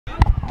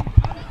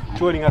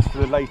joining us for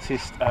the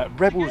latest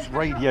Rebels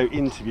radio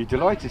interview.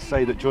 Delighted to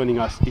say that joining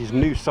us is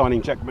new signing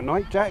Jack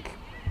McKnight. Jack,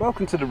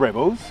 welcome to the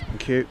Rebels.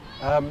 Thank you.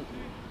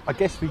 I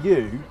guess for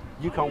you,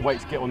 you can't wait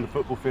to get on the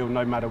football field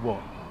no matter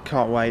what.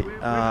 Can't wait.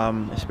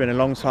 It's been a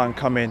long time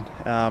coming.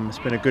 It's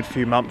been a good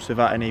few months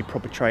without any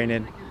proper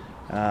training.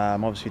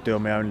 Obviously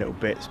doing my own little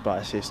bits,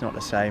 but it's not the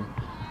same.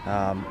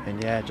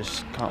 And yeah,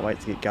 just can't wait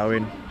to get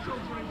going.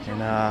 And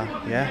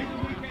yeah.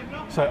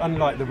 So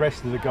unlike the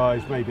rest of the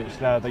guys, maybe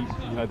it's now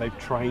they've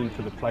trained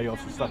for the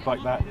playoffs and stuff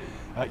like that.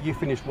 You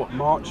finished what,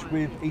 March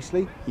with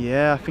Eastleigh?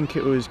 Yeah, I think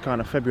it was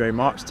kind of February,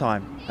 March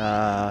time.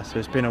 So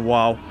it's been a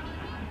while.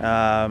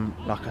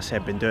 Like I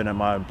said, been doing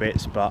my own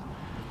bits, but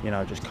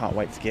just can't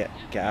wait to get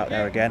out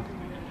there again.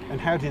 And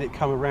how did it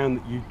come around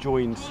that you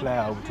joined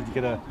Slough? Did you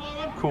get a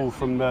call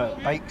from the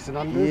Bakes and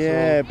Unders?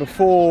 Yeah, or?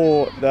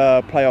 Before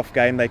the playoff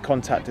game, they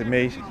contacted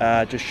me,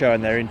 just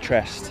showing their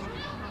interest.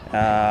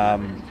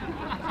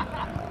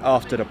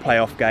 After the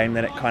playoff game,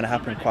 then it kind of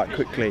happened quite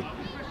quickly.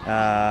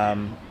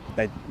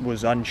 They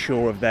was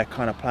unsure of their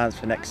kind of plans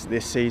for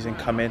this season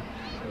coming,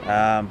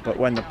 but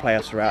when the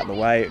playoffs were out of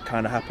the way, it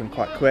kind of happened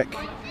quite quick.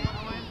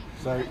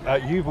 So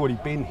you've already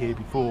been here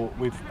before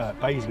with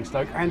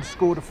Basingstoke and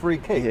scored a free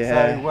kick.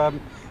 Yeah. So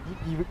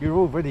you're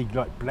already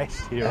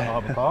blessed here at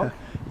Harbour Park.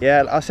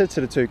 Yeah, I said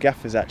to the two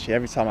gaffers actually,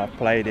 every time I've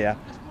played here,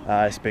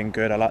 it's been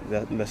good. I like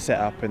the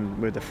setup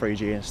and with the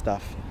 3G and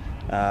stuff.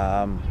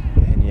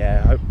 And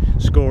yeah, I hope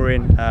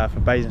scoring for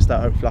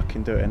Basingstoke, hopefully I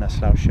can do it in a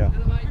Slough show.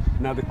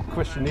 Now the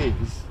question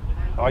is,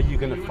 are you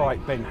going to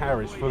fight Ben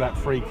Harris for that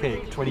free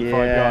kick 25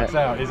 yards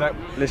out? Is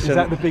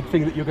that the big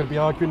thing that you're going to be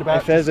arguing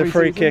about? If there's a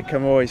free kick,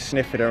 I'm always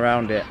sniffing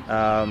around it.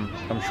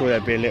 I'm sure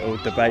there'll be a little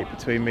debate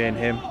between me and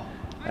him.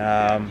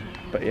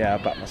 But yeah,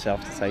 I back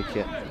myself to take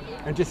it.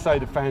 And just so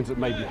the fans that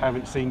maybe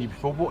haven't seen you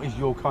before, what is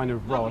your kind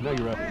of role? I know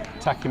you're an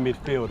attacking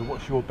midfielder.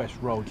 What's your best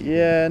role?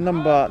 Yeah,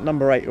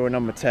 number 8 or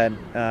number 10.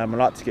 I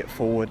like to get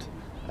forward,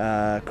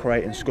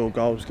 create and score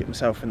goals, get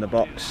myself in the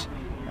box.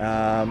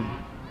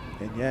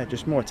 And yeah,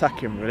 just more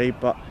attacking really,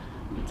 but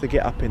to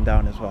get up and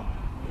down as well.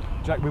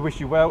 Jack, we wish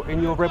you well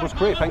in your Rebels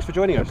career. Thanks for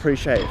joining us. I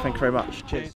appreciate it. Thank you very much. Cheers.